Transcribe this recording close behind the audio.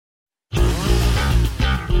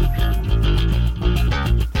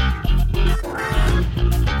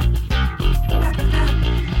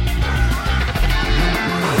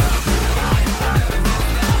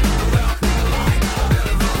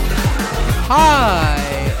Hi,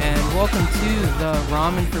 and welcome to the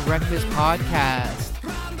Ramen for Breakfast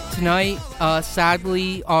podcast. Tonight,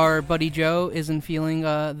 sadly, our buddy Joe isn't feeling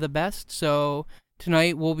the best, so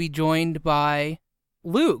tonight we'll be joined by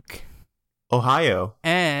Luke. Ohio.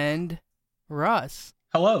 And Russ.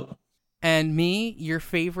 Hello. And me, your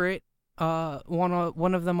favorite,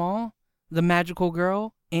 one of them all, the magical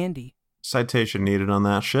girl, Andy. Citation needed on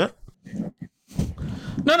that shit.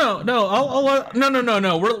 No.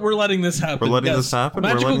 We're letting this happen. We're letting this happen?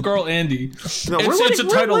 Magical girl Andy. No, it's a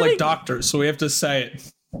title like doctor, so we have to say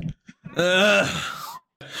it.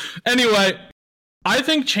 Anyway, I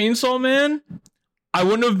think Chainsaw Man, I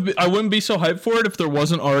wouldn't be so hyped for it if there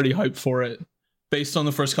wasn't already hype for it based on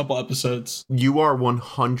the first couple episodes. You are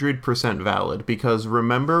 100% valid, because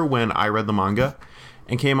remember when I read the manga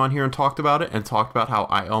and came on here and talked about it and talked about how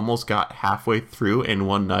I almost got halfway through in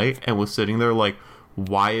one night and was sitting there like,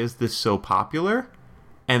 why is this so popular?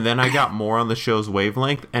 And then I got more on the show's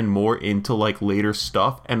wavelength and more into like later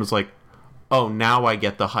stuff and was like, oh, now I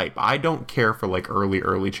get the hype. I don't care for like early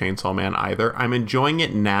Chainsaw Man either. I'm enjoying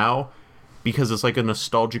it now because it's like a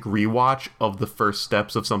nostalgic rewatch of the first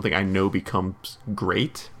steps of something I know becomes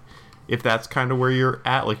great. If that's kind of where you're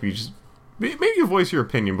at, like you just maybe you voice your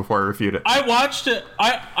opinion before I refute it. I watched it.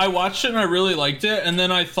 I watched it and I really liked it, and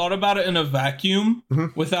then I thought about it in a vacuum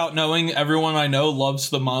without knowing everyone I know loves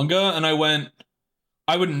the manga, and I went,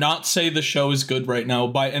 I would not say the show is good right now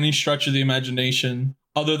by any stretch of the imagination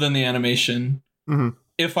other than the animation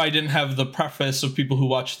if I didn't have the preface of people who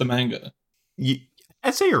watch the manga.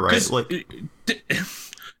 I'd say you're right. Like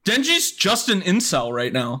Denji's just an incel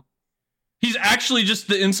right now. He's actually just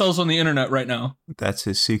the incels on the internet right now. That's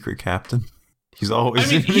his secret, Captain. He's always.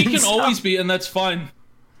 I mean, he can always be, and that's fine.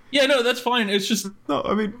 Yeah, no, that's fine. It's just. No,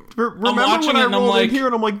 I mean, remember when I rolled in here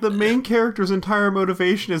and I'm like, the main character's entire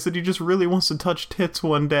motivation is that he just really wants to touch tits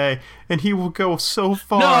one day, and he will go so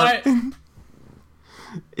far. No,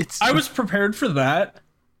 I was prepared for that.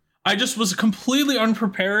 I just was completely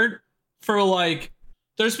unprepared for like.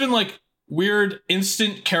 There's been like weird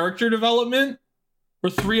instant character development. We're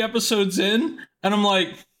 3 episodes in, and I'm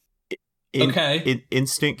like, okay.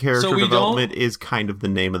 Instant character development is kind of the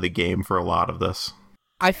name of the game for a lot of this.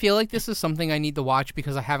 I feel like this is something I need to watch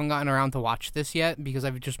because I haven't gotten around to watch this yet because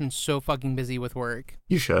I've just been so fucking busy with work.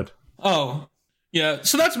 You should. Oh, yeah.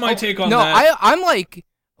 So that's my take on that. No, I'm like,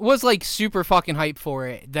 was like super fucking hyped for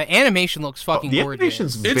it. The animation looks fucking gorgeous. The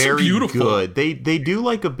animation's very good. They do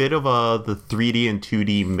like a bit of the 3D and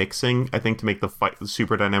 2D mixing, I think, to make the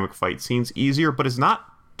super dynamic fight scenes easier, but it's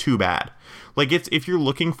not too bad. Like, it's if you're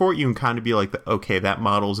looking for it, you can kind of be like, okay, that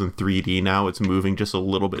model's in 3D now, it's moving just a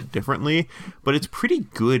little bit differently, but it's pretty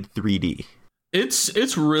good 3D.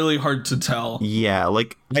 It's really hard to tell. Yeah,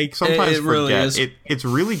 like, I sometimes it really forget. is. It's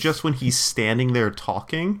really just when he's standing there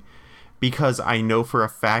talking, because I know for a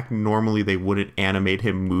fact normally they wouldn't animate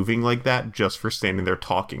him moving like that just for standing there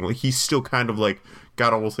talking. Like, he's still kind of like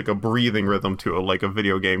got almost like a breathing rhythm to it, like a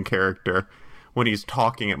video game character when he's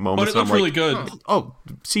talking at moments. But it looks really good. Oh,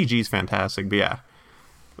 CG's fantastic, but yeah.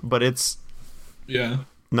 But it's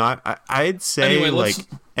not. I'd say anyway, like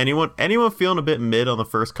anyone feeling a bit mid on the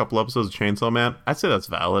first couple episodes of Chainsaw Man, I'd say that's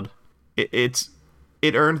valid.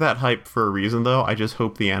 It earned that hype for a reason, though. I just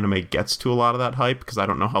hope the anime gets to a lot of that hype, because I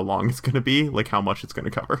don't know how long it's going to be, like how much it's going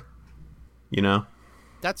to cover. You know?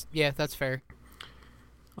 That's fair.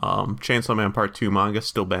 Chainsaw Man Part 2 manga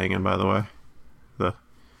still banging, by the way.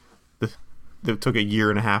 They took a 1.5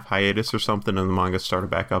 year hiatus or something, and the manga started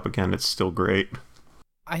back up again. It's still great.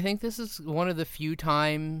 I think this is one of the few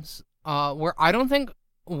times where I don't think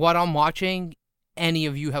what I'm watching any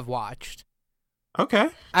of you have watched. Okay.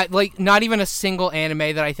 Like, not even a single anime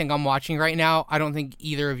that I think I'm watching right now, I don't think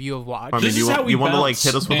either of you have watched. I mean, you want to, like,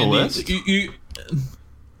 hit us with a list?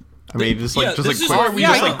 I mean, just quick fire.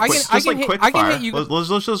 Let's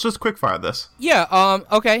just quick fire this. Yeah,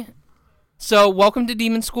 okay. So, welcome to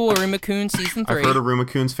Demon School, Aruma-kun Season 3. I've heard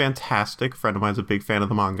Aruma-kun's fantastic. A friend of mine's a big fan of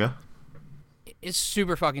the manga. It's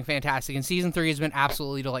super fucking fantastic, and Season 3 has been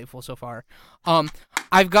absolutely delightful so far.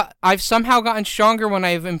 I've somehow gotten stronger when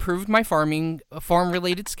I've improved my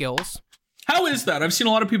farm-related skills. How is that? I've seen a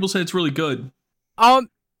lot of people say it's really good.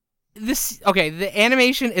 The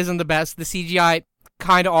animation isn't the best. The CGI,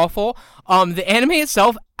 kind of awful. The anime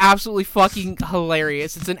itself, absolutely fucking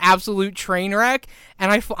hilarious. It's an absolute train wreck,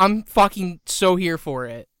 and I'm fucking so here for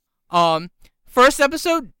it. First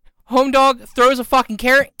episode, Home Dog throws a fucking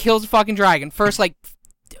carrot, kills a fucking dragon. First, like,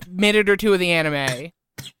 minute or two of the anime.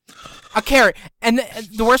 A carrot. And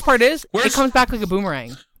the worst part is, it comes back like a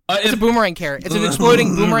boomerang. It's a boomerang carrot. It's an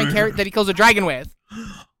exploding boomerang carrot that he kills a dragon with.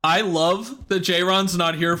 I love that J-Ron's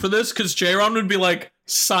not here for this, because J-Ron would be like,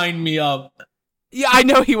 sign me up. Yeah, I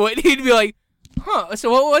know he would. He'd be like, huh,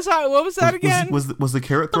 so what was that? What was that again? Was the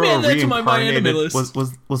carrot Let me thrower add that to my anime reincarnated? list.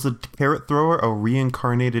 Was the carrot thrower a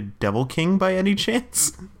reincarnated Devil King by any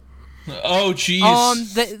chance? Oh,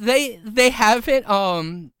 jeez. They haven't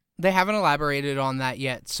elaborated on that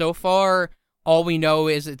yet. So far, all we know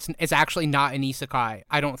is it's actually not an isekai,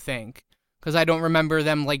 I don't think. Because I don't remember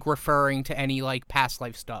them, like, referring to any, like, past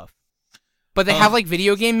life stuff. But they have, like,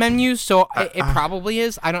 video game menus, so it probably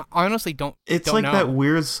is. I honestly don't It's don't like know. that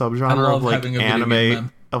weird subgenre of, like, having a video game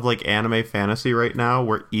anime... of like anime fantasy right now,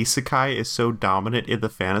 where isekai is so dominant in the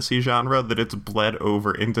fantasy genre that it's bled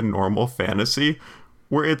over into normal fantasy,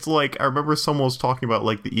 where it's like, I remember someone was talking about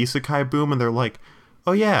like the isekai boom, and they're like,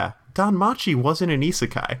 oh yeah, Danmachi wasn't an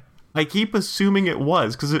isekai. I keep assuming it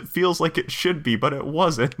was because it feels like it should be, but it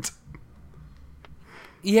wasn't.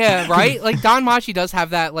 Yeah, right? Like, Danmachi does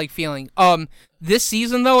have that, like, feeling. This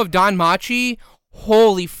season, though, of Danmachi,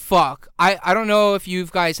 holy fuck. I don't know if you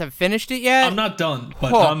guys have finished it yet. I'm not done,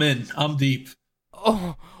 but Oh. I'm in. I'm deep.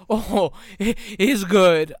 It is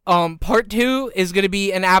good. Part 2 is gonna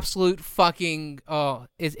be an absolute fucking,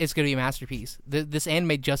 it's gonna be a masterpiece. This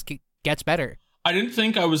anime just gets better. I didn't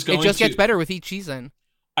think I was going It just to... gets better with each season.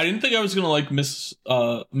 I didn't think I was going to like Miss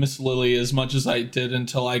Lily as much as I did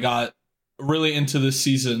until I got really into this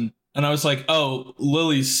season. And I was like, oh,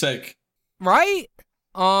 Lily's sick. Right?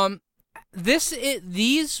 One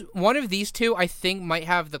of these two, I think, might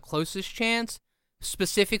have the closest chance.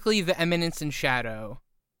 Specifically, the Eminence and Shadow.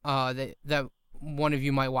 That one of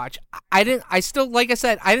you might watch. I still, like I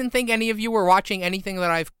said, I didn't think any of you were watching anything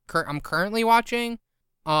that I'm currently watching.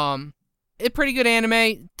 It's pretty good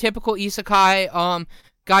anime, typical isekai.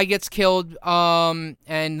 Guy gets killed, and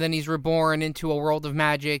then he's reborn into a world of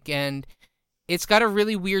magic, and it's got a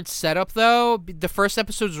really weird setup, though. The first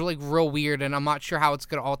episode's like real weird, and I'm not sure how it's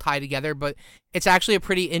gonna all tie together, but it's actually a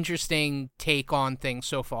pretty interesting take on things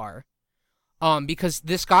so far. Because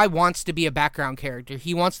this guy wants to be a background character.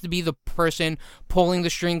 He wants to be the person pulling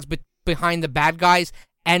the strings behind the bad guys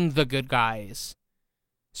and the good guys.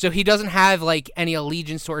 So he doesn't have, like, any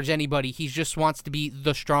allegiance towards anybody. He just wants to be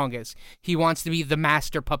the strongest. He wants to be the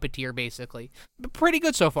master puppeteer, basically. But pretty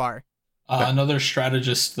good so far. Another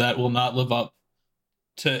strategist that will not live up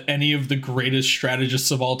to any of the greatest strategists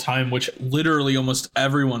of all time, which literally almost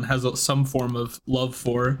everyone has some form of love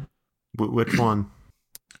for. Which one?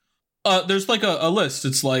 There's like a list.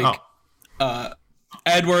 It's like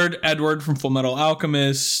Edward from Full Metal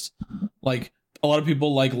Alchemist. Like, a lot of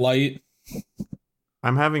people like Light.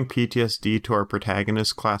 I'm having PTSD to our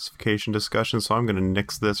protagonist classification discussion, so I'm going to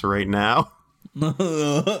nix this right now.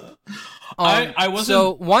 I wasn't...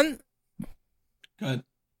 So, one... Go ahead.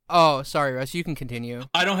 Oh, sorry, Russ. You can continue.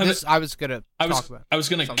 I don't have this. I was gonna talk about. I was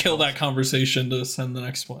gonna something kill else. that conversation to send the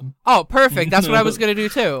next one. Oh, perfect. That's what I was gonna do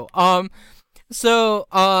too. So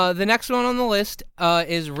the next one on the list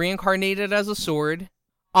is Reincarnated as a Sword.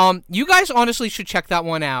 You guys honestly should check that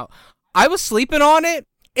one out. I was sleeping on it.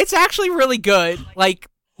 It's actually really good. Like,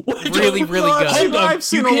 really, really good. Hold on. I've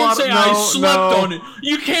seen You a lot can't of... say I No, slept no. on it.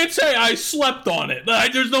 You can't say I slept on it.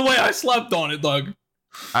 There's no way I slept on it, Doug.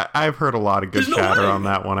 I've heard a lot of good There's no chatter way. on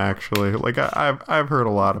that one, actually. Like, I've heard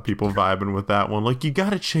a lot of people vibing with that one. Like, you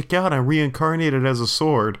gotta check out I'm Reincarnated as a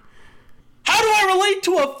Sword. How do I relate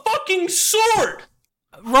to a fucking sword?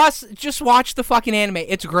 Russ, just watch the fucking anime.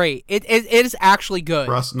 It's great. It is actually good.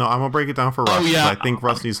 Russ, no, I'm gonna break it down for Russ. 'cause yeah. I think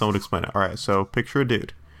Russ needs someone to explain it. Alright, so picture a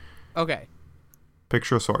dude. Okay.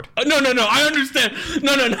 Picture a sword. No, I understand.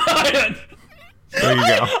 No. There you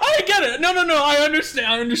go. I get it. No, I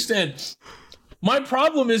understand. My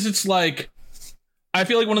problem is it's like, I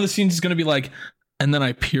feel like one of the scenes is going to be like, and then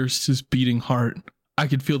I pierced his beating heart. I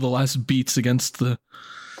could feel the last beats against the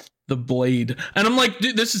blade. And I'm like,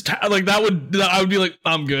 dude, this is, like, I would be like,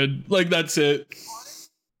 I'm good. Like, that's it.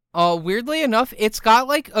 Weirdly enough, it's got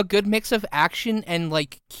like a good mix of action and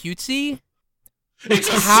like cutesy. It's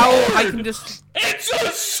a How sword! I can just It's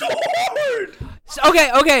a sword!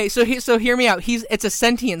 okay. So hear me out. It's a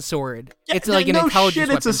sentient sword. It's like an no intelligence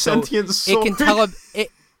shit, it's a weapon, so sentient sword. It can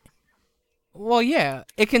Well, yeah,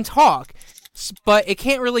 it can talk, but it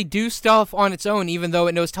can't really do stuff on its own. Even though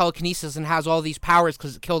it knows telekinesis and has all these powers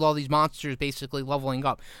because it killed all these monsters, basically leveling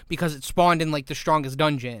up because it spawned in like the strongest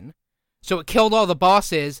dungeon. So it killed all the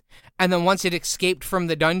bosses, and then once it escaped from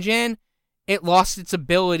the dungeon, it lost its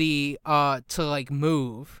ability to like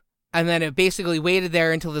move, and then it basically waited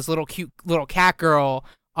there until this cute little cat girl,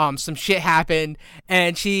 some shit happened,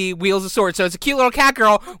 and she wields a sword. So it's a cute little cat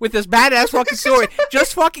girl with this badass fucking sword,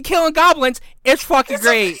 just fucking killing goblins. It's fucking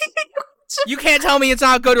great. You can't tell me it's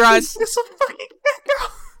not good, Russ. It's a fucking cat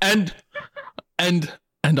girl. And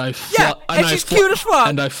And and she's cute as fuck.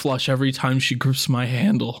 And I flush every time she grips my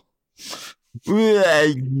handle.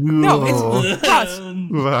 No, it's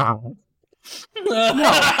Russ. No,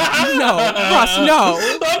 Russ, no.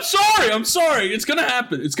 I'm sorry. It's gonna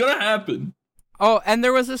happen. Oh, and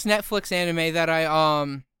there was this Netflix anime that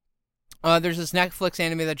there's this Netflix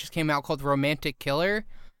anime that just came out called Romantic Killer.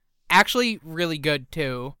 Actually, really good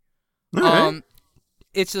too. Right.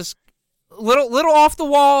 It's just little off the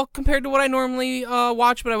wall compared to what I normally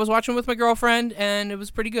watch, but I was watching with my girlfriend and it was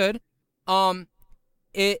pretty good.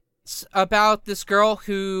 It's about this girl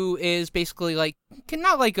who is basically like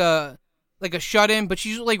not like a shut-in, but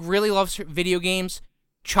she like really loves her video games,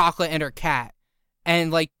 chocolate, and her cat,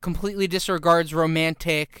 and like completely disregards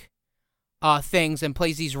romantic things and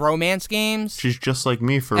plays these romance games. She's just like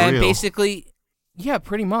me for and real. Basically, yeah,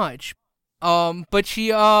 pretty much. But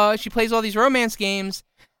she plays all these romance games.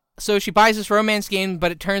 So she buys this romance game,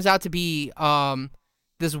 but it turns out to be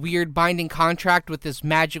this weird binding contract with this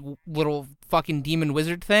magic little fucking demon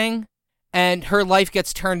wizard thing, and her life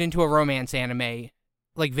gets turned into a romance anime,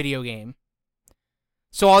 like video game.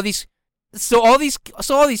 So all these cute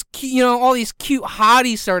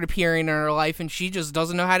hotties start appearing in her life, and she just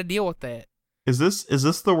doesn't know how to deal with it. Is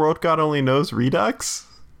this the World God Only Knows Redux?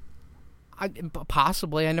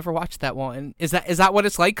 Possibly. I never watched that one. Is that what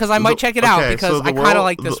it's like? Because I might check it out because I kind of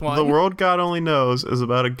like this one. The World God Only Knows is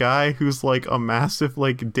about a guy who's like a massive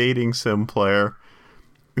like dating sim player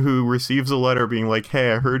who receives a letter being like,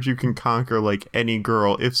 "Hey, I heard you can conquer like any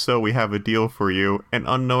girl. If so, we have a deal for you," and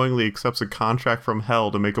unknowingly accepts a contract from hell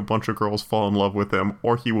to make a bunch of girls fall in love with him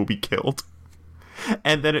or he will be killed.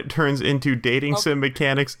 And then it turns into dating sim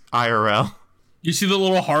mechanics IRL. You see the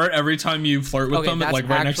little heart every time you flirt with them, like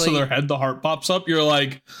right next to their head, the heart pops up. You're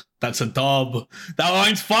like, that's a dub. That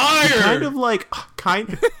line's fire. Kind of like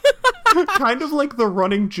the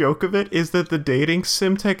running joke of it is that the dating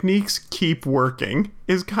sim techniques keep working.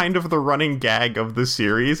 Is kind of the running gag of the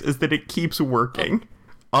series is that it keeps working.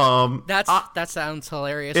 That sounds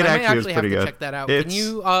hilarious. I might actually have to check that out. Can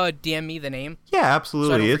you DM me the name? Yeah,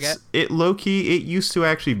 absolutely. So it low key. It used to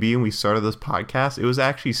actually be when we started this podcast. It was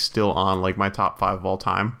actually still on like my top 5 of all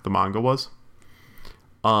time. The manga was.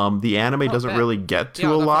 The anime doesn't really get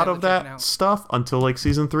to a lot of that stuff until like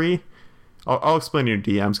season 3. I'll explain in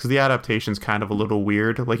your DMs because the adaptation's kind of a little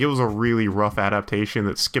weird. Like, it was a really rough adaptation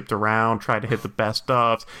that skipped around, tried to hit the best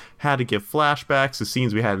ofs, had to give flashbacks to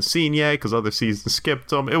scenes we hadn't seen yet because other seasons skipped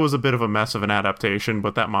them. It was a bit of a mess of an adaptation,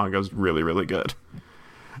 but that manga's really, really good.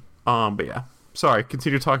 But yeah. Sorry,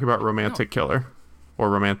 continue talking about Romantic Killer. Or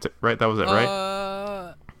Romantic, right? That was it,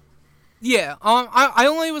 right? Yeah. I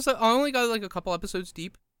only got like a couple episodes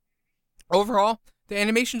deep. Overall, the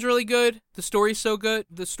animation's really good. The story's so good.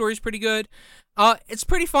 The story's pretty good. It's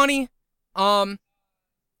pretty funny. But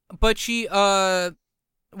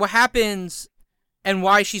what happens and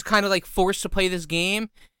why she's kind of like forced to play this game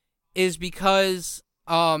is because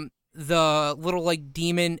the little like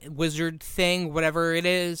demon wizard thing, whatever it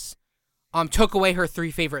is, took away her 3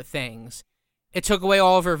 favorite things. It took away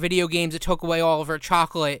all of her video games. It took away all of her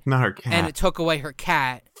chocolate. Not her cat. And it took away her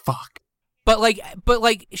cat. Fuck. But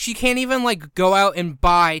she can't even like go out and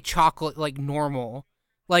buy chocolate like normal,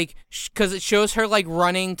 like because it shows her like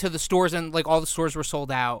running to the stores and like all the stores were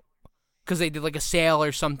sold out because they did like a sale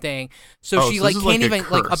or something. So she like can't even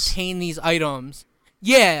like obtain these items.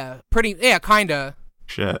 Yeah, kinda.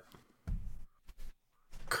 Shit.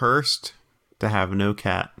 Cursed to have no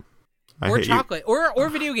cat. Or chocolate, or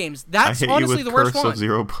video games. That's honestly the worst one. Curse of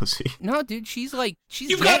Zero Pussy. No, dude, she's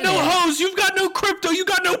You've got no hoes, you've got no crypto, you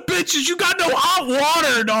got no bitches, you got no hot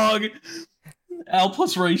water, dog. L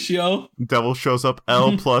plus ratio. Devil shows up.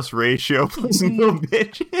 L plus ratio plus no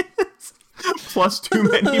bitches. Plus too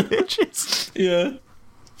many bitches. Yeah.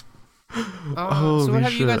 So what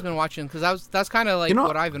have you guys been watching? Because that's kind of like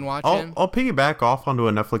what I've been watching. I'll piggyback off onto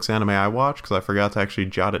a Netflix anime I watched because I forgot to actually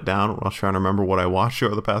jot it down when I was trying to remember what I watched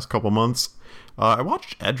over the past couple months. I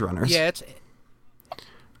watched Edgerunners. Yeah,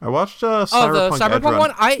 I watched Cyberpunk the Cyberpunk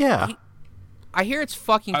one. I hear it's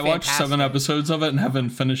fucking fantastic. I watched 7 episodes of it and haven't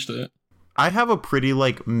finished it. I have a pretty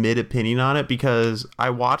like mid opinion on it because I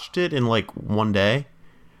watched it in like one day.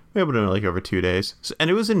 Maybe like over 2 days. And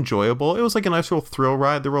it was enjoyable. It was like a nice little thrill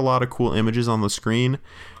ride. There were a lot of cool images on the screen.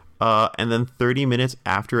 And then 30 minutes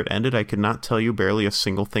after it ended, I could not tell you barely a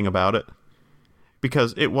single thing about it.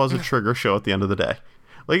 Because it was a trigger show at the end of the day.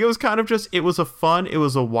 Like, it was kind of just, it was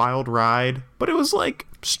a wild ride. But it was like,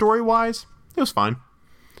 story-wise, it was fine.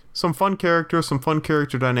 Some fun characters, some fun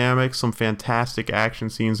character dynamics, some fantastic action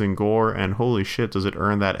scenes and gore. And holy shit, does it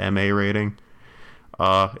earn that MA rating.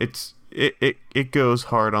 It goes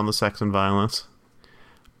hard on the sex and violence.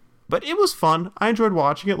 But it was fun. I enjoyed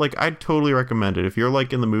watching it. Like, I'd totally recommend it. If you're,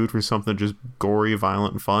 like, in the mood for something just gory,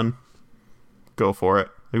 violent, and fun, go for it.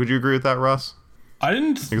 Like, would you agree with that, Russ? I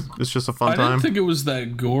didn't. It's just a fun I time. didn't think it was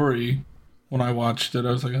that gory when I watched it.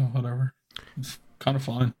 I was like, oh, whatever. It's kind of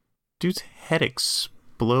fun. Dude's head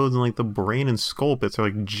explodes and, like, the brain and skull bits are,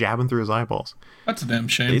 like, jabbing through his eyeballs. That's a damn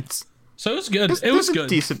shame. It's... So it was good. It There's was good.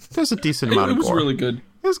 There's a decent amount of gore. It was really good.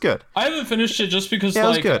 It was good. I haven't finished it just because, Yeah, it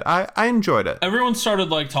was like, good. I enjoyed it. everyone started,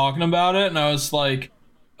 like, talking about it, and I was like,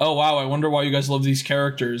 oh, wow, I wonder why you guys love these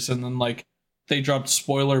characters. And then, like, they dropped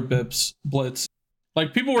spoiler blitz.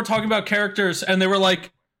 Like, people were talking about characters, and they were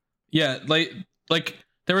like, yeah, like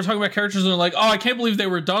they were talking about characters, and they're like, oh, I can't believe they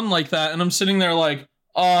were done like that. And I'm sitting there like,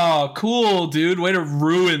 oh, cool, dude. Way to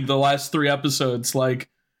ruin the last 3 episodes. Like,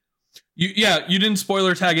 you didn't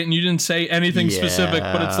spoiler tag it, and you didn't say anything specific,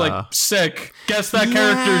 but it's like, sick. Guess that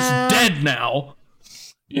character's dead now.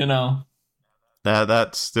 You know?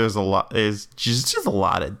 There's a lot, is just a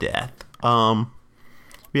lot of death.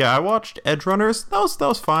 Yeah, I watched Edge Runners. That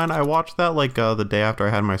was fine. I watched that like the day after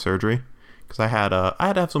I had my surgery, because I had to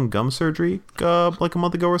have some gum surgery like a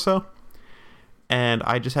month ago or so, and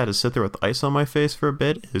I just had to sit there with ice on my face for a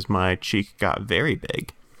bit as my cheek got very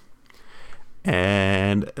big,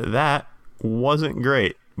 and that wasn't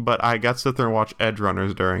great. But I got to sit there and watch Edge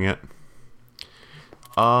Runners during it.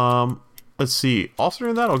 Let's see. Also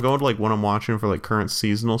during that, I'll go into like what I'm watching for like current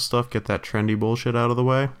seasonal stuff. Get that trendy bullshit out of the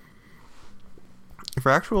way. For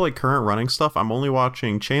actual like current running stuff, I'm only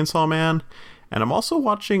watching Chainsaw Man, and I'm also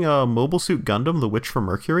watching Mobile Suit Gundam: The Witch from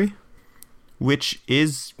Mercury, which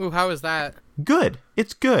is Ooh, how is that? good.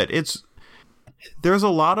 It's good. There's a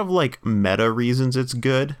lot of like meta reasons it's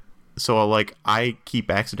good. So like I keep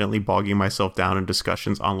accidentally bogging myself down in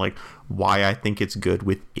discussions on like why I think it's good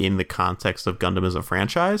within the context of Gundam as a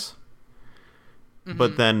franchise. Mm-hmm.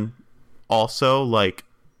 But then also like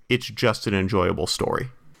it's just an enjoyable story.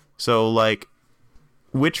 So like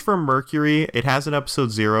Witch from Mercury, it has an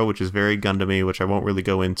episode 0, which is very Gundam-y, which I won't really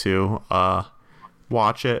go into.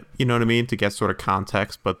 Watch it, you know what I mean, to get sort of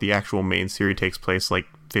context, but the actual main series takes place like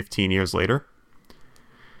 15 years later.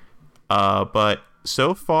 But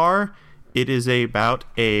so far, it is about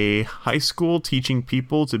a high school teaching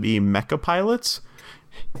people to be mecha pilots,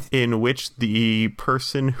 in which the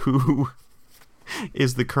person who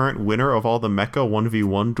is the current winner of all the mecha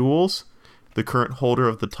 1v1 duels, the current holder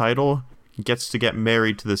of the title, gets to get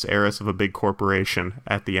married to this heiress of a big corporation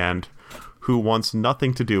at the end, who wants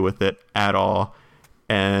nothing to do with it at all.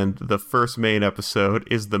 And the first main episode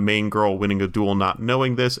is the main girl winning a duel, not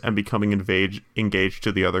knowing this, and becoming engaged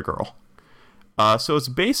to the other girl. So it's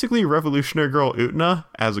basically Revolutionary Girl Utena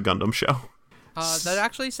as a Gundam show. That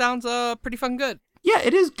actually sounds pretty fucking good. Yeah,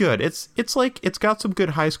 it is good. It's like it's got some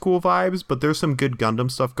good high school vibes, but there's some good Gundam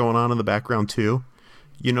stuff going on in the background too.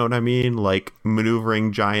 You know what I mean? Like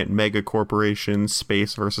maneuvering giant mega corporations,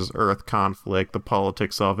 space versus Earth conflict, the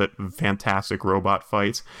politics of it, fantastic robot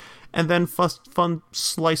fights, and then fun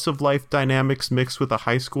slice of life dynamics mixed with a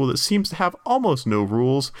high school that seems to have almost no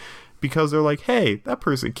rules, because they're like, hey, that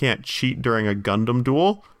person can't cheat during a Gundam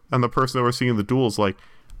duel, and the person that we're seeing in the duel is like,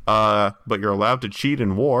 but you're allowed to cheat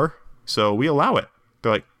in war, so we allow it.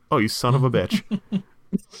 They're like, oh, you son of a bitch.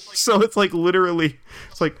 So it's like literally,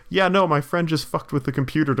 it's like, yeah, no, my friend just fucked with the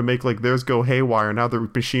computer to make like theirs go haywire. Now the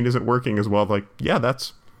machine isn't working as well. Like, yeah,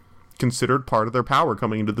 that's considered part of their power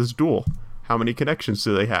coming into this duel. How many connections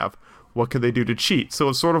do they have? What can they do to cheat? So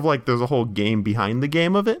it's sort of like there's a whole game behind the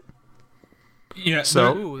game of it. Yeah.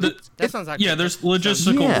 So Ooh, that sounds actually. Yeah, there's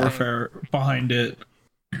logistical Yeah. warfare behind it.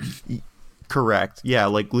 Correct. Yeah,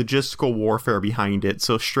 like logistical warfare behind it.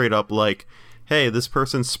 So straight up like, hey, this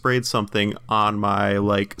person sprayed something on my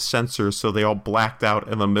like sensors, so they all blacked out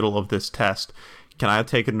in the middle of this test. Can I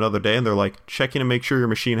take it another day? And they're like, checking to make sure your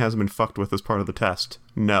machine hasn't been fucked with as part of the test.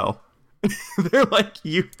 No. They're like,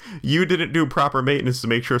 you didn't do proper maintenance to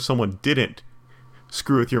make sure someone didn't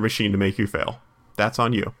screw with your machine to make you fail. That's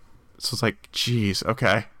on you. So it's like, geez,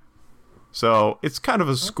 okay. So it's kind of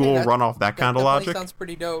a school run off that kind of logic. Sounds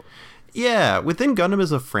pretty dope. Yeah, within Gundam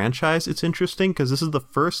as a franchise, it's interesting because this is the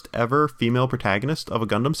first ever female protagonist of a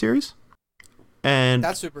Gundam series. And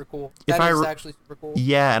That's super cool. if That I is re- actually super cool.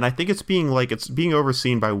 yeah, and I think it's being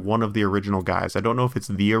overseen by one of the original guys. I don't know if it's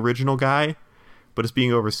the original guy, but it's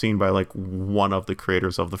being overseen by like one of the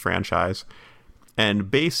creators of the franchise.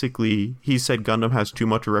 And basically, he said Gundam has too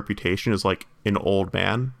much a reputation as like an old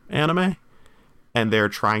man anime, and they're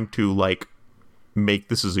trying to like make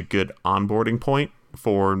this as a good onboarding point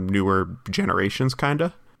for newer generations,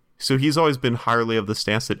 kinda. So he's always been highly of the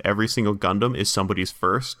stance that every single Gundam is somebody's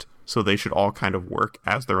first, so they should all kind of work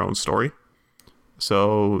as their own story.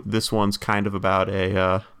 So this one's kind of about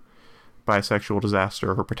a by a sexual disaster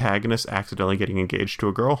of a protagonist accidentally getting engaged to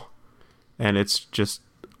a girl. And it's just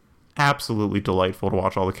absolutely delightful to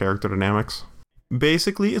watch all the character dynamics.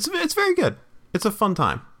 Basically, it's very good. It's a fun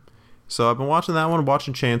time. So I've been watching that one,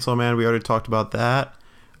 watching Chainsaw Man. We already talked about that.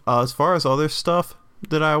 As far as other stuff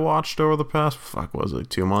that I watched over the past,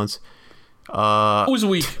 2 months? It was a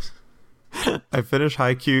week. I finished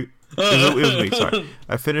Haikyuu. It was a week, sorry.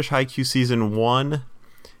 I finished Haikyuu season 1,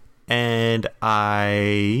 and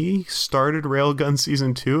I started Railgun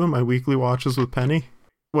season 2 in my weekly watches with Penny.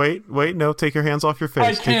 Wait, no, take your hands off your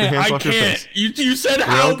face. Take your hands off your face. You said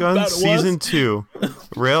how Railgun that season was? 2.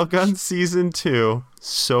 Railgun season 2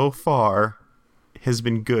 so far has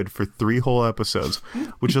been good for 3 whole episodes,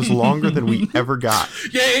 which is longer than we ever got.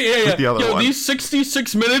 Yeah. With the other one. These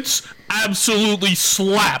 66 minutes absolutely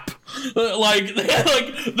slap. Like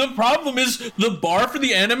the problem is the bar for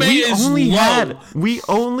the anime is low. We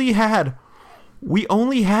only had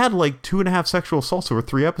like 2.5 sexual assaults over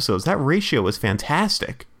 3 episodes. That ratio is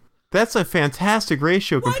fantastic. That's a fantastic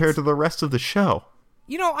ratio compared to the rest of the show.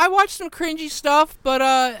 You know, I watched some cringy stuff, but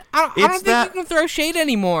I don't think you can throw shade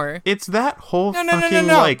anymore. It's that whole No.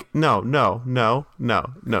 like no.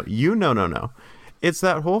 It's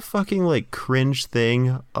that whole fucking like cringe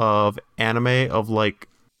thing of anime of like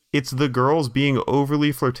it's the girls being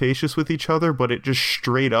overly flirtatious with each other, but it just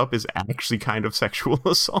straight up is actually kind of sexual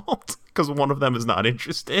assault because one of them is not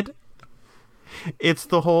interested. It's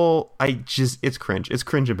the whole it's cringe. It's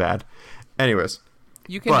cringe and bad. Anyways.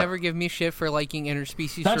 You can never give me shit for liking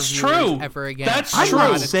interspecies That's reviewers true. ever again. That's I'm true.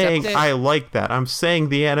 not saying accept it. I like that. I'm saying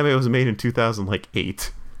the anime was made in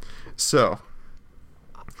 2008. So,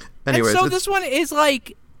 anyways, and so this one is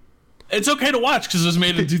like... It's okay to watch because it was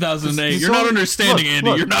made in 2008. it's You're not only- understanding, look, Andy.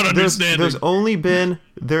 look, You're not understanding. There's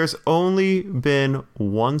only been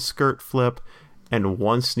one skirt flip and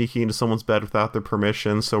one sneaking into someone's bed without their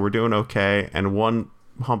permission, so we're doing okay, and one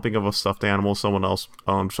humping of a stuffed animal someone else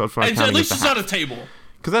owned. So At least it's not a table.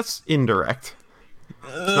 Because that's indirect.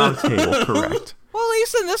 It's not a table, correct. Well, at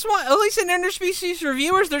least in this one, at least in interspecies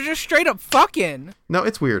reviewers, they're just straight up fucking. No,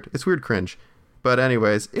 it's weird. It's weird cringe. But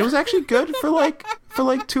anyways, it was actually good for like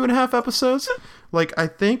 2.5 episodes. Like, I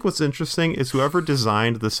think what's interesting is whoever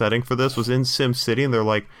designed the setting for this was in Sim City, and they're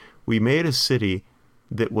like, we made a city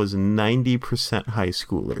that was 90% high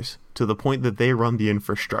schoolers to the point that they run the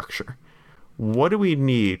infrastructure. What do we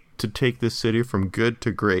need to take this city from good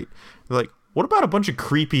to great? They're like, what about a bunch of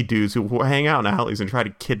creepy dudes who hang out in alleys and try to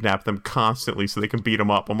kidnap them constantly so they can beat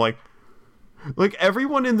them up? I'm like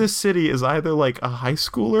everyone in this city is either like a high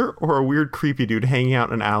schooler or a weird creepy dude hanging out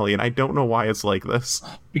in an alley, and I don't know why it's like this.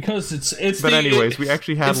 Because it's. But anyways, we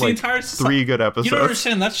actually had like 3 good episodes. You don't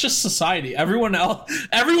understand. That's just society.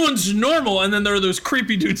 Everyone's normal, and then there are those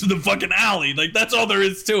creepy dudes in the fucking alley. Like that's all there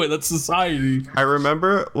is to it. That's society. I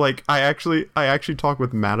remember, like, I actually talked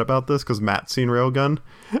with Matt about this because Matt's seen Railgun,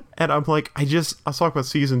 and I'm like, I was talking about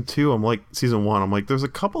season 1. I'm like, there's a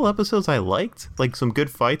couple episodes I liked, like some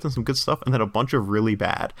good fights and some good stuff, and then a bunch of really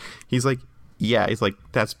bad. He's like, yeah, he's like,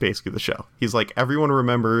 that's basically the show. He's like, everyone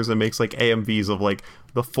remembers and makes like AMVs of like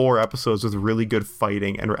the 4 episodes with really good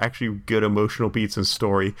fighting and actually good emotional beats and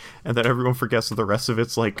story, and then everyone forgets that the rest of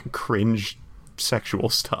it's like cringe sexual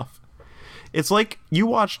stuff. It's like, you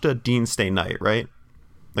watched a Dean Stay Night, right?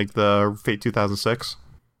 Like the Fate 2006?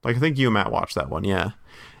 Like, I think you and Matt watched that one, yeah.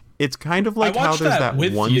 It's kind of like how there's that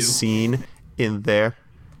one scene in there.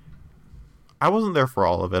 I wasn't there for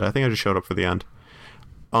all of it. I think I just showed up for the end.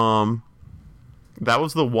 That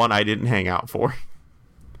was the one I didn't hang out for.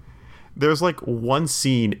 There's like one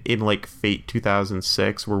scene in like Fate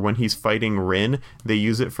 2006 where when he's fighting Rin, they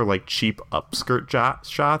use it for like cheap upskirt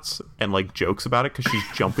shots and like jokes about it because she's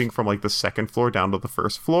jumping from like the 2nd floor down to the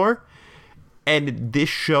 1st floor. And this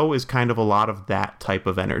show is kind of a lot of that type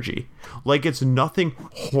of energy. Like, it's nothing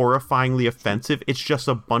horrifyingly offensive. It's just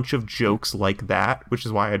a bunch of jokes like that, which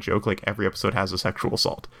is why I joke like every episode has a sexual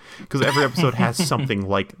assault. Because every episode has something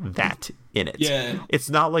like that in it. Yeah.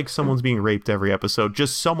 It's not like someone's being raped every episode.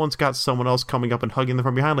 Just someone's got someone else coming up and hugging them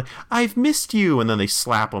from behind like, I've missed you. And then they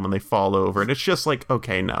slap them and they fall over. And it's just like,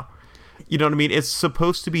 okay, no. You know what I mean? It's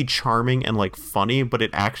supposed to be charming and like funny, but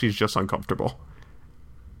it actually is just uncomfortable.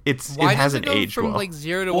 It hasn't aged from well. Like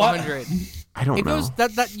 0 to 100. I don't know. It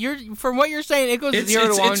goes you're from what you're saying. It goes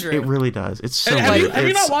 0 to 100. It really does. It's so have weird.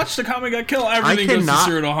 you not watched the Comic Got Kill? Everything goes to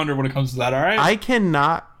 0 to 100 when it comes to that. All right. I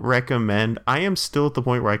cannot recommend. I am still at the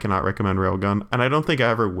point where I cannot recommend Railgun, and I don't think I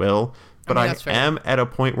ever will. But I am at a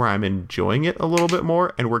point where I'm enjoying it a little bit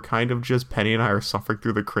more, and we're kind of just, Penny and I are suffering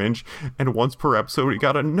through the cringe, and once per episode we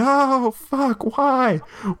gotta, no, fuck, why?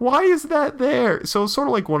 Why is that there? So it's sort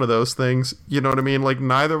of like one of those things, you know what I mean? Like,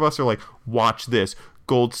 neither of us are like, watch this,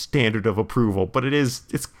 gold standard of approval, but it's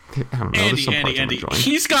I don't know. There's some parts I'm enjoying.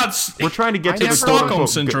 He's got. We're trying to get to the Stockholm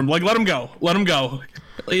syndrome. Like, let him go. Let him go.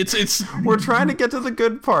 It's. We're trying to get to the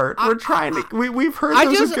good part. We're trying to. We've heard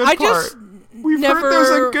there's a good part. We've heard there's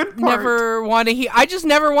a good part. Never want to hear. I just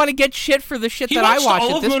never want to get shit for the shit that I watch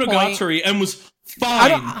at this point. He watched all of Monogatari and was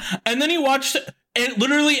fine, and then he watched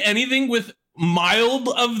literally anything with mild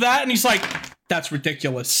of that, and he's like, "That's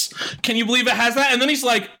ridiculous. Can you believe it has that?" And then he's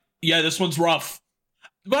like, "Yeah, this one's rough."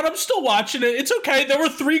 But I'm still watching it. It's okay. There were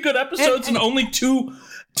 3 good episodes and only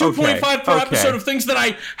 2.5 per episode of things that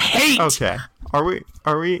I hate. Okay. Are we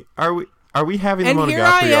having the And here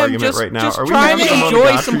I Monogatari am, argument right now? just Are we trying having to the enjoy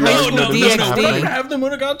Monogatari some high school argument? DxD. We're not going to have the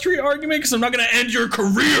Monogatari argument because I'm not going to end your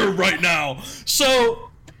career right now.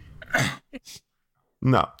 So...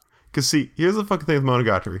 No. Because, see, here's the fucking thing with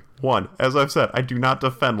Monogatari. 1, as I've said, I do not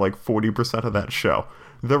defend like 40% of that show.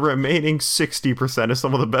 The remaining 60% is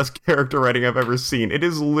some of the best character writing I've ever seen. It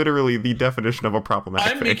is literally the definition of a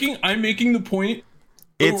problematic thing. I'm making the point,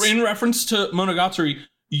 in reference to Monogatari,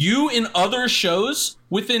 you in other shows,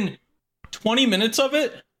 within 20 minutes of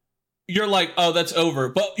it, you're like, oh, that's over.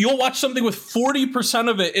 But you'll watch something with 40%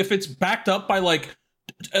 of it if it's backed up by like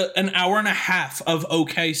an hour and a half of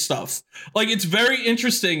okay stuff. Like, it's very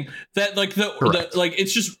interesting that like the like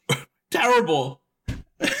it's just terrible.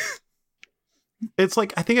 It's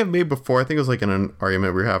like, I think I've made before, I think it was like in an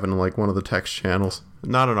argument we were having in like one of the text channels.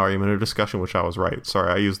 Not an argument, a discussion, which I was right.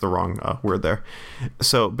 Sorry, I used the wrong word there.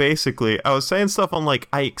 So basically, I was saying stuff on like,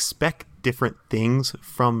 I expect different things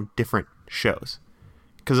from different shows.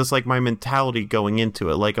 Because it's like my mentality going into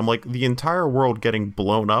it. Like, I'm like, the entire world getting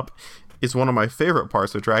blown up is one of my favorite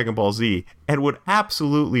parts of Dragon Ball Z and would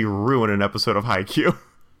absolutely ruin an episode of Haikyuu.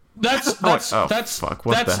 That's fuck,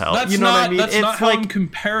 what the hell? That's you know not, what I mean? That's it's not how like I'm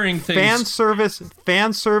comparing things. Fan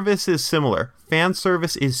service is similar. Fan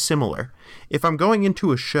service is similar. If I'm going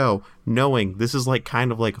into a show knowing this is like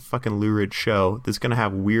kind of like a fucking lurid show that's gonna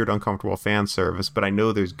have weird, uncomfortable fan service, but I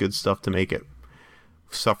know there's good stuff to make it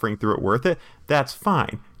suffering through it worth it, that's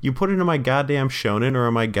fine. You put it in my goddamn shonen or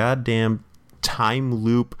in my goddamn time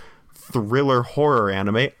loop thriller horror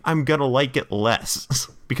anime, I'm gonna like it less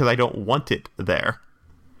because I don't want it there.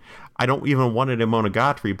 I don't even want it in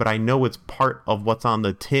Monogatari, but I know it's part of what's on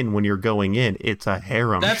the tin when you're going in. It's a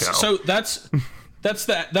harem show. So that's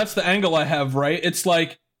the angle I have, right? It's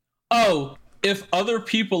like, oh, if other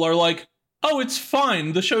people are like, oh, it's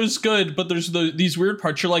fine, the show's good, but there's these weird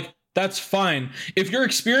parts, you're like, that's fine. If you're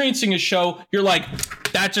experiencing a show, you're like,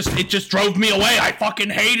 it just drove me away. I fucking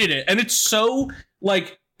hated it. And it's so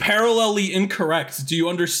like parallelly incorrect. Do you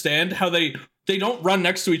understand how they don't run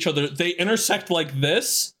next to each other? They intersect like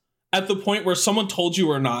this at the point where someone told you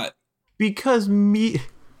or not. Because media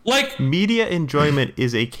enjoyment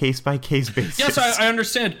is a case-by-case basis. Yes, I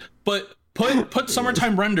understand. But put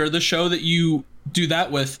Summertime Render, the show that you do that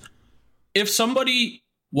with, if somebody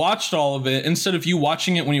watched all of it, instead of you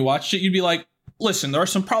watching it when you watched it, you'd be like, listen, there are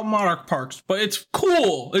some problematic parts, but it's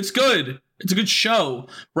cool. It's good. It's a good show,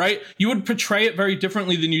 right? You would portray it very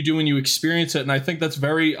differently than you do when you experience it. And I think that's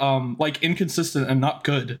very like inconsistent and not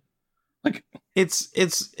good. Like, it's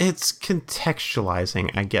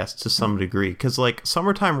contextualizing, I guess, to some degree, because like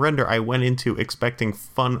Summertime Render, I went into expecting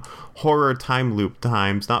fun horror time loop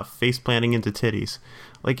times, not face planting into titties.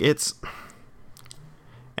 Like, it's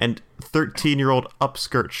and 13-year-old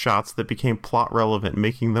upskirt shots that became plot relevant,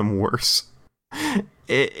 making them worse.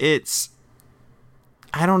 It's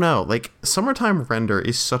I don't know, like Summertime Render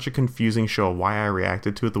is such a confusing show. Why I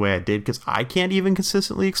reacted to it the way I did, because I can't even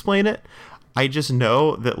consistently explain it. I just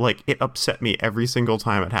know that, like, it upset me every single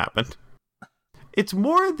time it happened. It's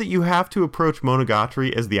more that you have to approach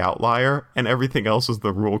Monogatari as the outlier, and everything else is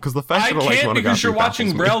the rule. Because the fact that I like Monogatari because you're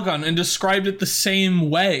watching baffles me. Railgun and described it the same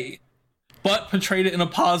way, but portrayed it in a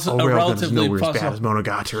positive, Railgun relatively is nowhere positive. as bad as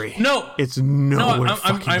Monogatari. No, it's nowhere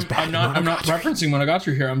fucking as bad. I'm not referencing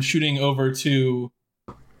Monogatari here. I'm shooting over to.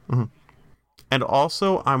 Mm-hmm. And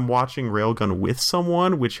also, I'm watching Railgun with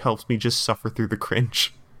someone, which helps me just suffer through the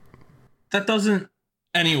cringe. That doesn't...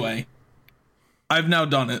 Anyway. I've now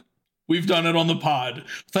done it. We've done it on the pod.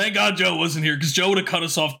 Thank God Joe wasn't here, because Joe would have cut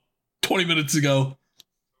us off 20 minutes ago.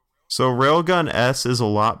 So Railgun S is a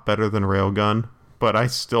lot better than Railgun, but I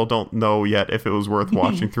still don't know yet if it was worth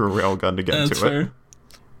watching through a Railgun to get to fair. it.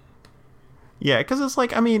 Yeah, because it's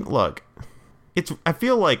like, I mean, look... I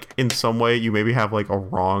feel like in some way you maybe have like a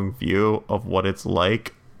wrong view of what it's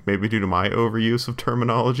like, maybe due to my overuse of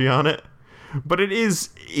terminology on it. But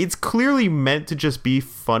it's clearly meant to just be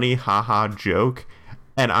funny, haha joke.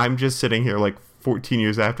 And I'm just sitting here like 14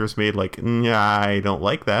 years after it's made like, I don't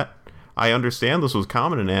like that. I understand this was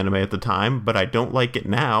common in anime at the time, but I don't like it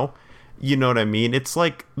now. You know what I mean? It's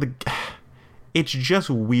like it's just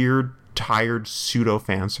weird, tired pseudo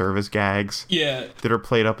fan service gags. Yeah. That are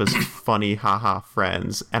played up as funny haha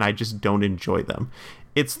friends, and I just don't enjoy them.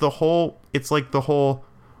 It's like the whole,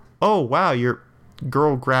 oh wow, you're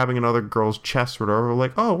girl grabbing another girl's chest or whatever,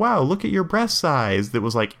 like, oh wow, look at your breast size, that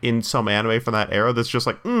was like in some anime from that era that's just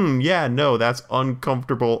like, yeah, no, that's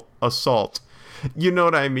uncomfortable assault. You know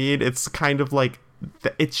what I mean? It's kind of like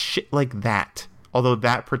it's shit like that, although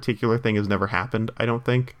that particular thing has never happened. I don't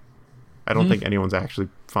think anyone's actually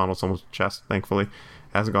fondled someone's chest, thankfully. It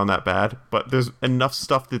hasn't gone that bad, but there's enough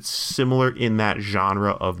stuff that's similar in that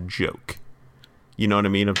genre of joke. You know what I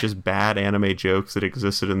mean? Of just bad anime jokes that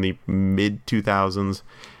existed in the mid 2000s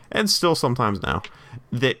and still sometimes now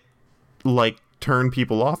that like turn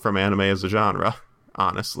people off from anime as a genre,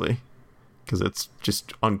 honestly, because it's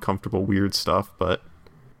just uncomfortable, weird stuff. But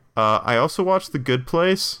I also watched The Good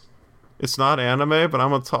Place. It's not anime, but I'm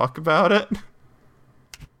going to talk about it.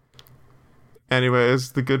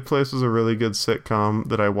 Anyways, The Good Place was a really good sitcom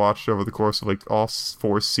that I watched over the course of like all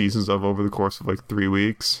 4 seasons of over the course of like 3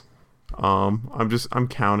 weeks. I'm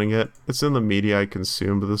counting it. It's in the media I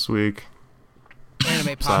consumed this week.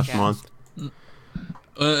 Anime podcast. Month.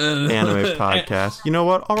 Anime podcast. You know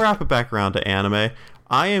what? I'll wrap it back around to anime.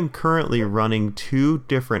 I am currently running 2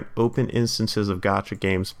 different open instances of gacha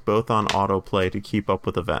games, both on autoplay to keep up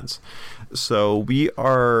with events. So we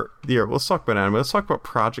are here. Let's talk about anime. Let's talk about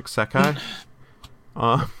Project Sekai.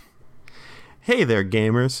 Hey there,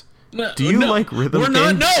 gamers. Do you like rhythm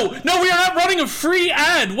games? No, we are not running a free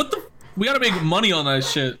ad. What the? We gotta make money on that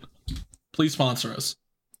shit. Please sponsor us.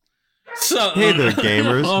 So, hey there,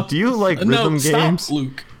 gamers. Do you like rhythm games? Stop,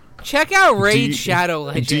 Luke. Check out Raid Shadow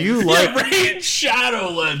Legends. Do you like Raid Shadow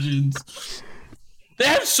Legends? They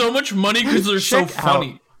have so much money because they're so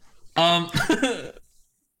funny.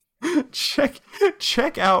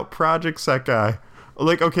 Check out Project Sekai.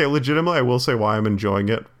 Like, okay, legitimately, I will say why I'm enjoying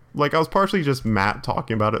it. Like, I was partially just Matt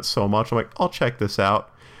talking about it so much. I'm like, I'll check this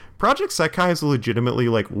out. Project Sekai is a legitimately,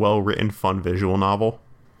 like, well-written, fun visual novel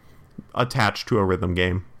attached to a rhythm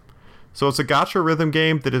game. So it's a gacha rhythm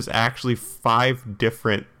game that is actually 5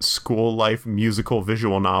 different school life musical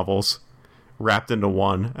visual novels wrapped into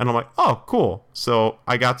one. And I'm like, oh, cool. So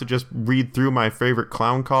I got to just read through my favorite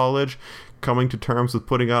clown college, coming to terms with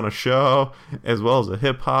putting on a show, as well as a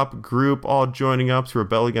hip-hop group all joining up to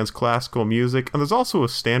rebel against classical music. And there's also a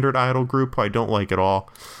standard idol group who I don't like at all.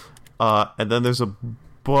 And then there's a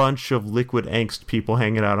bunch of liquid angst people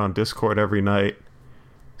hanging out on Discord every night.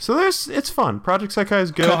 So it's fun. Project Sekai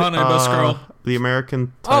is good. Best girl. The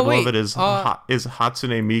American title of it is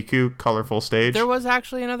Hatsune Miku Colorful Stage. There was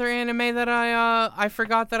actually another anime that I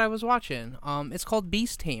forgot that I was watching. It's called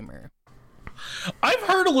Beast Tamer. I've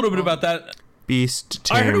heard a little bit about that. Beast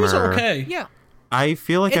Tamer. I heard it was okay. Yeah. I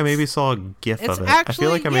feel like I maybe saw a GIF of it. I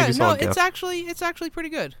feel like I maybe saw a GIF. It's actually pretty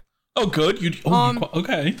good. Oh, good.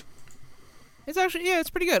 Okay. It's actually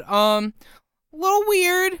it's pretty good. A little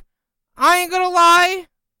weird. I ain't gonna lie.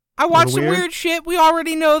 I watched some weird shit. We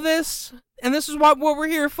already know this, and this is what we're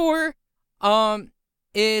here for.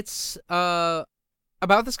 It's about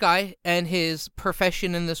this guy, and his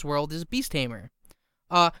profession in this world is beast tamer.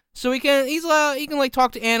 So he can like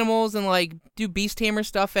talk to animals and like do beast tamer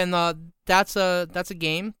stuff, and that's a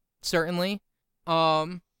game certainly.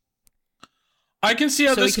 I can see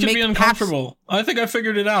how this can be uncomfortable. I think I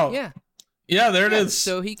figured it out. Yeah, there it is.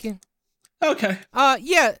 So he can. Okay.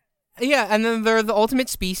 Yeah, and then they're the ultimate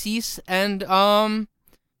species, and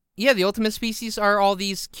the ultimate species are all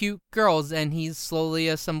these cute girls, and he's slowly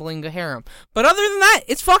assembling a harem. But other than that,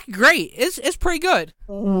 it's fucking great. It's pretty good.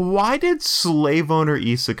 Why did slave owner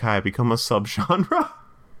isekai become a subgenre?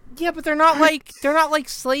 Yeah, but they're not like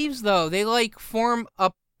slaves though. They like form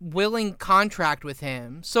a willing contract with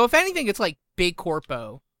him. So if anything, it's like big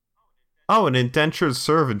corpo. Oh, an indentured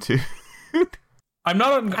servitude. I'm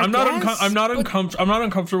not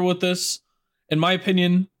uncomfortable with this. In my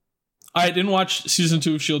opinion, I didn't watch season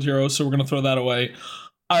 2 of Shield Hero, so we're gonna throw that away.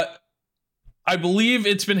 I believe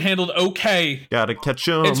it's been handled okay. Gotta catch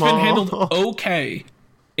 'em. It's been handled okay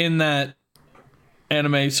in that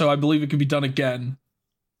anime, so I believe it could be done again.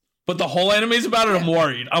 But the whole anime's about it. I'm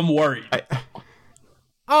worried.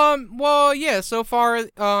 Well, yeah. So far,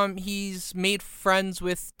 he's made friends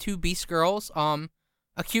with 2 beast girls.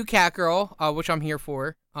 A cute cat girl, which I'm here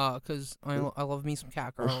for, because I love me some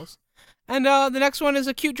cat girls. And the next one is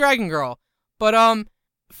a cute dragon girl. But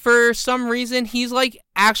for some reason, he's like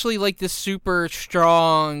actually like this super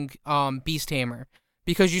strong beast tamer,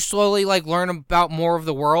 because you slowly like learn about more of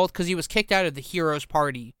the world, because he was kicked out of the heroes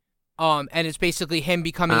party And it's basically him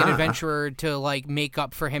becoming an adventurer to like make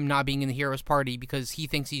up for him not being in the hero's party because he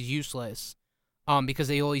thinks he's useless. Because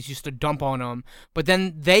they always used to dump on him. But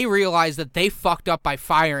then they realize that they fucked up by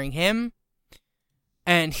firing him.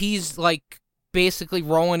 And he's like basically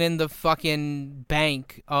rolling in the fucking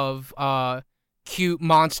bank of cute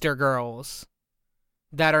monster girls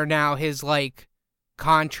that are now his like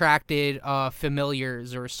contracted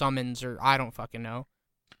familiars or summons, or I don't fucking know.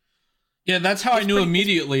 Yeah, that's how I knew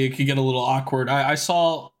immediately it could get a little awkward. I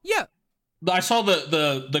saw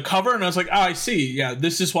the cover and I was like, oh, I see. Yeah,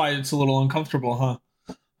 this is why it's a little uncomfortable,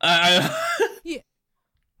 huh? Yeah,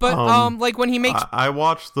 but like when he makes, I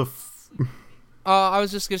watched the. I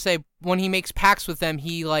was just gonna say when he makes pacts with them,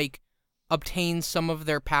 he like obtains some of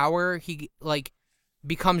their power. He like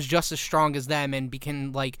becomes just as strong as them and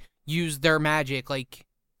can like use their magic. Like,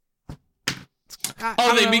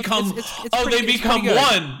 they become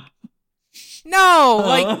one. No,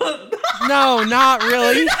 like, no, not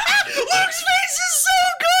really. Luke's face is so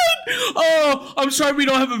good. Oh, I'm sorry we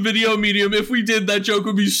don't have a video medium. If we did, that joke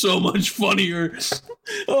would be so much funnier.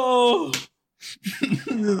 Oh.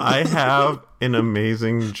 I have an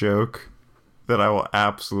amazing joke that I will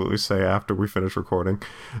absolutely say after we finish recording.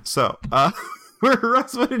 So,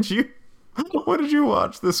 Russ, what did you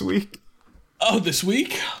watch this week? Oh, this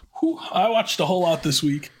week? Whew, I watched a whole lot this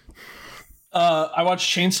week. I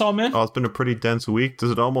watched Chainsaw Man. Oh, it's been a pretty dense week.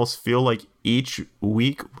 Does it almost feel like each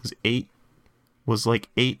week was like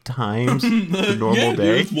 8 times the normal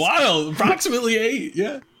day? Dude, wild. Approximately 8,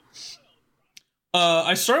 yeah.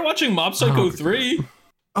 I started watching Mob Psycho 3.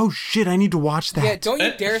 Oh shit, I need to watch that. Yeah, don't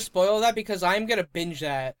you dare spoil that because I'm gonna binge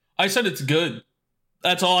that. I said it's good.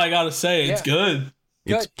 That's all I gotta say. Yeah. It's good.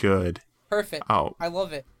 It's good. Perfect. Oh. I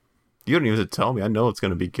love it. You don't even have to tell me. I know it's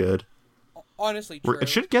gonna be good. Honestly, true. It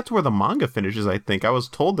should get to where the manga finishes, I think. I was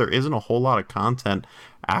told there isn't a whole lot of content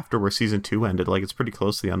after where season 2 ended. Like, it's pretty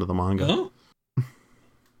close to the end of the manga. Oh?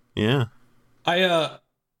 Yeah.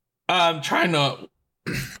 I'm trying to...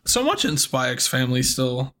 So much in Spy X Family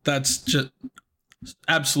still. That's just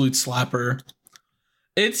absolute slapper.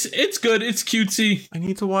 It's good. It's cutesy. I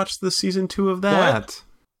need to watch the season 2 of that. What?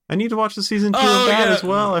 I need to watch the season 2 of that as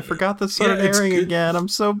well. I forgot that started airing again. I'm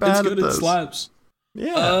so bad at this. It slaps.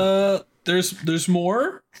 Yeah. There's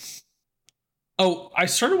more. Oh, I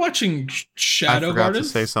started watching Shadow Garden. I forgot to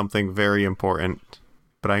say something very important,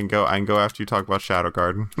 but I can go after you talk about Shadow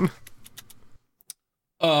Garden.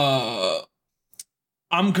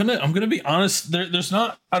 I'm gonna be honest. There's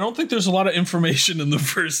not. I don't think there's a lot of information in the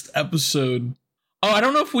first episode. Oh, I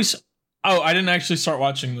don't know if we. Oh, I didn't actually start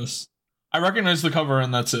watching this. I recognize the cover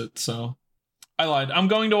and that's it. So I lied. I'm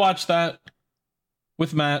going to watch that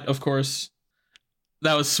with Matt, of course.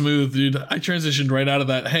 That was smooth, dude. I transitioned right out of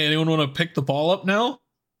that. Hey, anyone want to pick the ball up now?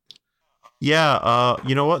 Yeah,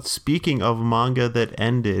 you know what? Speaking of manga that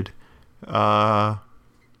ended, Kaguya-sama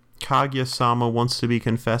Wants to Be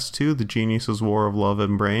Confessed To, The Genius's War of Love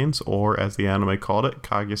and Brains, or as the anime called it,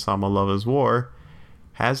 Kaguya-sama Love is War,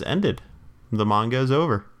 has ended. The manga is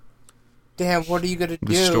over. Damn, what are you gonna do?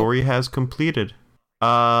 The story has completed.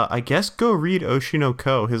 I guess go read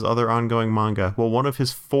Oshinoko, his other ongoing manga. Well, one of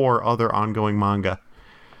his 4 other ongoing manga.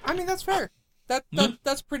 I mean, that's fair.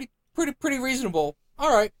 That's pretty reasonable.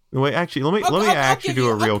 All right. Wait, actually, let me actually do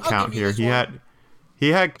a real count here. He had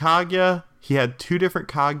Kaguya. He had 2 different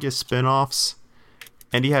Kaguya spin-offs,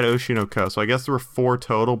 and he had Oshinoko. So I guess there were 4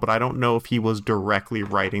 total, but I don't know if he was directly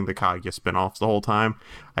writing the Kaguya spin-offs the whole time.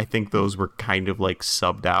 I think those were kind of like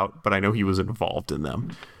subbed out, but I know he was involved in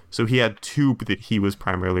them. So he had 2 that he was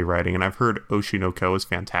primarily writing, and I've heard Oshinoko is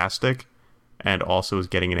fantastic, and also is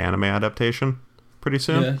getting an anime adaptation pretty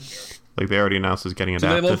soon. Yeah. Like, they already announced it's getting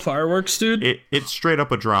adapted. Do they love fireworks, dude? It's straight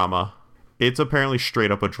up a drama. It's apparently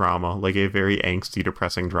straight up a drama, like a very angsty,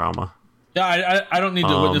 depressing drama. Yeah, I don't need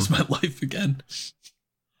to witness my life again.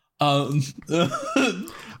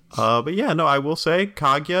 But yeah, no, I will say,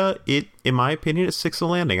 Kaguya, in my opinion, it sticks the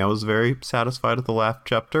landing. I was very satisfied with the last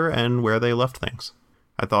chapter and where they left things.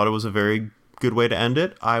 I thought it was a very good way to end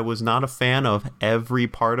it. I was not a fan of every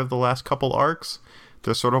part of the last couple arcs.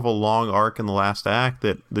 There's sort of a long arc in the last act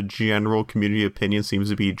that the general community opinion seems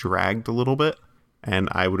to be dragged a little bit. And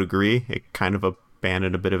I would agree. It kind of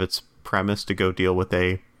abandoned a bit of its premise to go deal with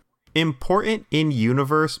a important in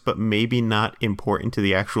universe, but maybe not important to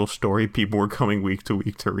the actual story people were coming week to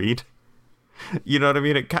week to read. You know what I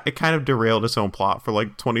mean? It kind of derailed its own plot for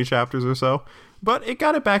like 20 chapters or so. But it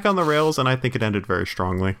got it back on the rails, and I think it ended very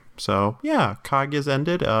strongly. So, yeah, Kaguya's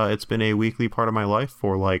ended. It's been a weekly part of my life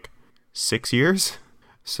for like 6 years.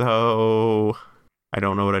 So, I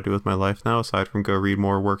don't know what I do with my life now, aside from go read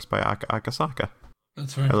more works by Akasaka.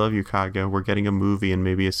 That's I right. love you, Kaga. We're getting a movie and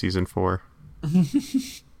maybe a season 4.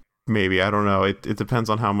 Maybe, I don't know. It depends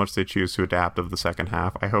on how much they choose to adapt of the second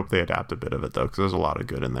half. I hope they adapt a bit of it though, because there's a lot of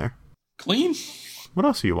good in there. Clean? What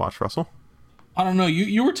else do you watch, Russell? I don't know.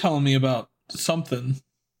 You were telling me about something.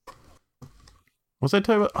 Was I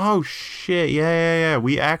talking about? Oh shit! Yeah.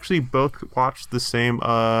 We actually both watched the same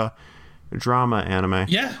drama anime.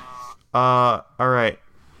 Yeah. All right.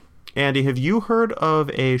 Andy, have you heard of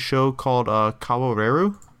a show called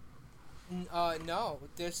Kaworeru? No.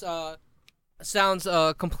 This sounds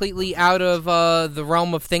completely out of the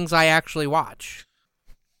realm of things I actually watch.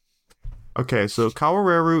 Okay, so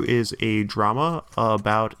Kaworeru is a drama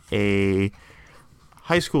about a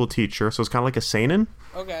high school teacher. So it's kind of like a seinen.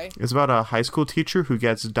 Okay. It's about a high school teacher who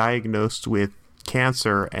gets diagnosed with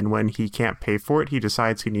cancer, and when he can't pay for it, he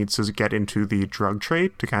decides he needs to get into the drug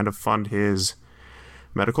trade to kind of fund his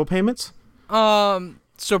medical payments.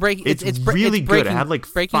 So It's it's really it's good. It had like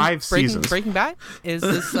five seasons. Breaking Bad? Is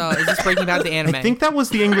this Breaking Bad the anime? I think that was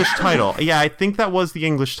the English title. Yeah, I think that was the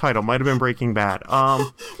English title. Might have been Breaking Bad.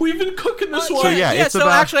 We've been cooking this one. So yeah, it's so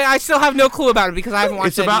about, actually I still have no clue about it because I haven't watched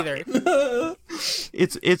it's it about- either.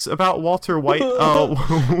 It's about Walter White.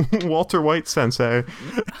 Walter White Sensei,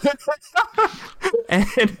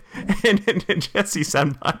 and Jesse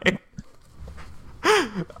Senpai.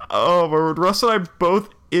 Oh, but Russ and I both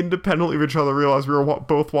independently of each other realized we were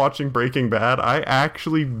both watching Breaking Bad. I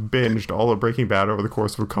actually binged all of Breaking Bad over the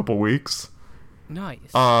course of a couple weeks. Nice.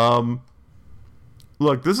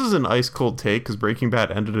 Look, this is an ice cold take because Breaking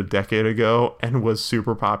Bad ended a decade ago and was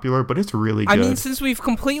super popular, but it's really good. I mean, since we've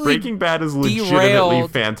completely Breaking Bad is legitimately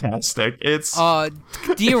derailed- fantastic. It's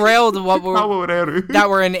derailed what we're Kaworeru. that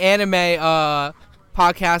we're an anime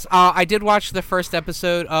podcast. I did watch the first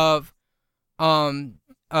episode of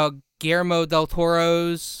Guillermo del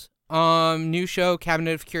Toro's new show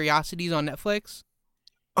Cabinet of Curiosities on Netflix.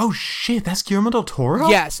 Oh shit, that's Guillermo del Toro?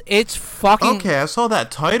 Yes, it's fucking Okay, I saw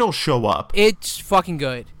that title show up. it's fucking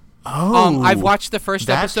good. Oh. I've watched the first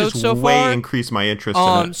that episode just so way far. increased my interest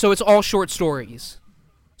in it. So it's all short stories.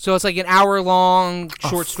 So it's like an hour-long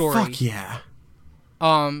short story. Fuck yeah.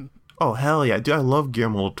 Um, Oh hell yeah, dude! I love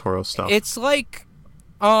Guillermo del Toro stuff. it's like,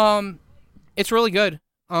 it's really good.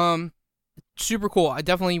 Super cool. I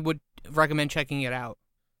definitely would recommend checking it out.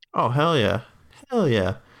 Oh hell yeah, hell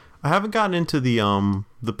yeah! I haven't gotten into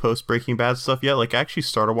the post Breaking Bad stuff yet. Like, I actually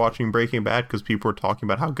started watching Breaking Bad because people were talking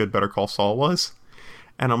about how good Better Call Saul was,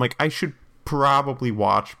 and I'm like, I should probably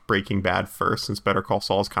watch Breaking Bad first, since Better Call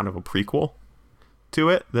Saul is kind of a prequel to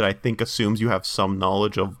it that I think assumes you have some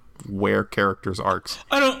knowledge of where characters' arcs.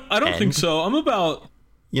 I don't think so. I'm about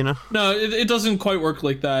You know? no. It doesn't quite work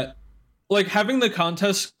like that. Like, having the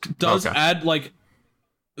contest does Okay. add like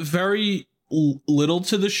very little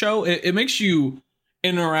to the show. It makes you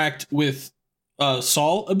interact with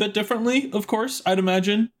Saul a bit differently, of course, I'd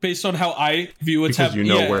imagine, based on how I view what's Because happening.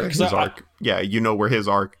 you know where because his arc. Yeah, you know where his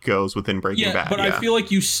arc goes within Breaking Bad. but I feel like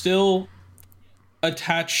you still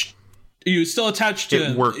attach to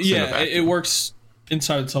It works in a Yeah, it vacuum. works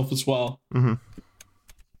inside itself as well.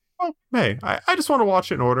 Oh, hey, I just want to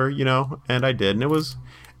watch it in order, you know, and I did, and it was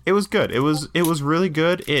good. It was really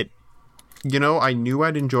good. I knew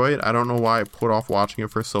I'd enjoy it. I don't know why I put off watching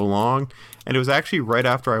it for so long. And it was actually right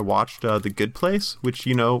after I watched The Good Place, which,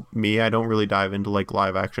 me, I don't really dive into like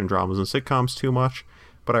live action dramas and sitcoms too much,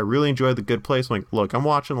 but I really enjoyed The Good Place. I'm like, look, I'm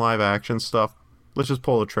watching live action stuff. Let's just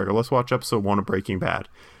pull the trigger. Let's watch episode 1 of Breaking Bad.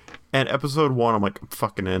 And episode 1, I'm like, I'm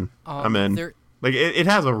fucking in. I'm in. Like, it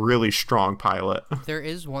has a really strong pilot. There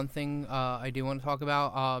is one thing I do want to talk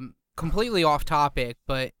about. Completely off topic,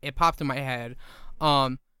 but it popped in my head.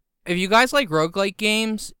 If you guys like roguelike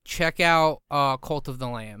games, check out Cult of the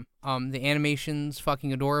Lamb. The animation's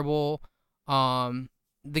fucking adorable. The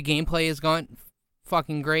gameplay is gone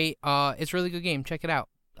fucking great. It's a really good game. Check it out.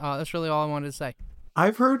 That's really all I wanted to say.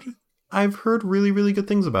 I've heard really, really good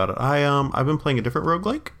things about it. I've been playing a different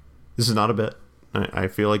roguelike. This is not a bit. I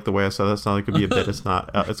feel like the way I said that's not like it could be a bit. It's not.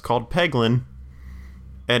 It's called Peglin,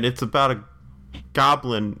 and it's about a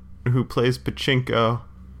goblin who plays pachinko.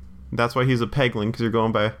 That's why he's a Peglin, because you're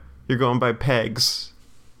going by pegs.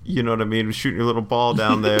 You know what I mean? Shooting your little ball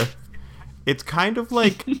down there. It's kind of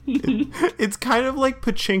like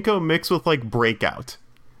pachinko mixed with like Breakout.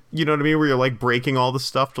 You know what I mean? Where you're like breaking all the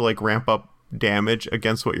stuff to like ramp up damage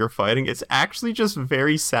against what you're fighting. It's actually just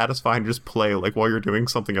very satisfying to just play like while you're doing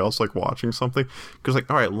something else, like watching something. Because like,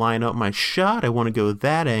 all right, line up my shot. I want to go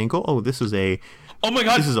that angle. Oh, this is a Oh my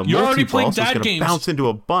god, this is a you're already multi-ball, playing so it's dad gonna games. bounce into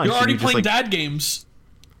a bunch. You're already and you just, playing like, dad games.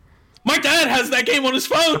 My dad has that game on his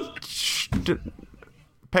phone.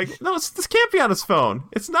 No, this can't be on his phone.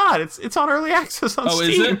 It's not. It's on early access on Steam.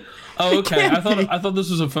 Is it? Oh, okay. It I thought this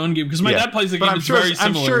was a phone game because my dad plays the game. It's very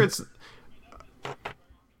similar. I'm sure it's.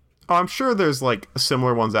 Oh, I'm sure there's like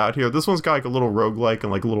similar ones out here. This one's got like a little roguelike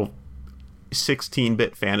and like a little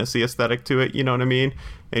 16-bit fantasy aesthetic to it. You know what I mean?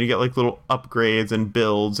 And you get like little upgrades and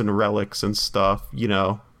builds and relics and stuff. You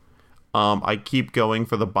know. I keep going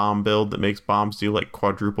for the bomb build that makes bombs do like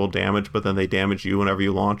quadruple damage, but then they damage you whenever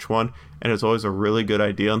you launch one. And it's always a really good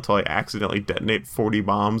idea until I accidentally detonate 40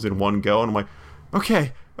 bombs in one go. And I'm like,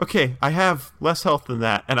 okay, I have less health than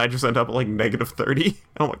that. And I just end up at like -30. And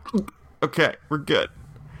I'm like, okay, we're good.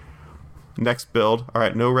 Next build. All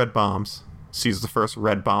right, no red bombs. Sees the first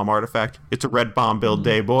red bomb artifact. It's a red bomb build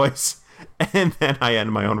day, boys. And then I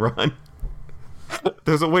end my own run.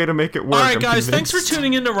 There's a way to make it work. All right, guys, thanks for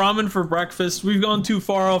tuning in to Ramen for Breakfast. We've gone too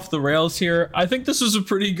far off the rails here. I think this was a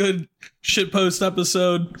pretty good shitpost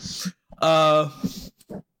episode.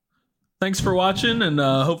 Thanks for watching, and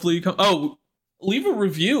hopefully you come. Oh, leave a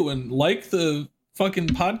review and like the fucking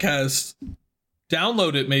podcast.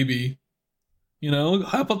 Download it, maybe. You know,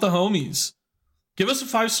 help out the homies. Give us a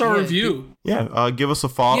 5-star review. Give us a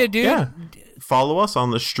follow. Yeah, dude. Yeah. Follow us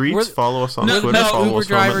on the streets. Follow us on Twitter. Follow Uber us home at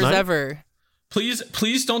drivers night. ever.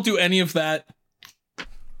 Please don't do any of that.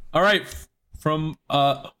 All right, from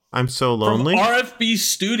I'm so lonely. From RFB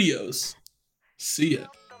Studios. See ya.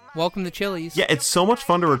 Welcome to Chili's. Yeah, it's so much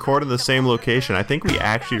fun to record in the same location. I think we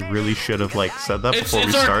actually really should have like said that before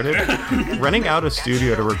we started. Renting out a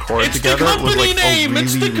studio to record together was like a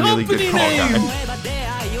really good call, guys.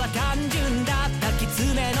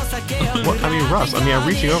 What? I mean, Russ. I'm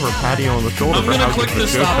reaching over, patting you on the shoulder for how good of a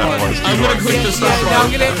joke that was. I'm gonna click the stop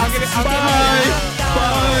button.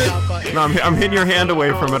 Bye. No, I'm hitting your hand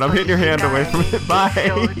away from it. Bye.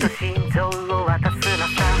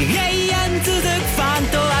 永遠続くファン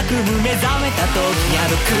と悪夢目覚めた時あ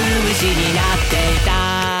る苦しになっていた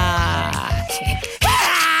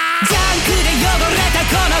ジャンクで汚れた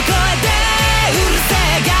この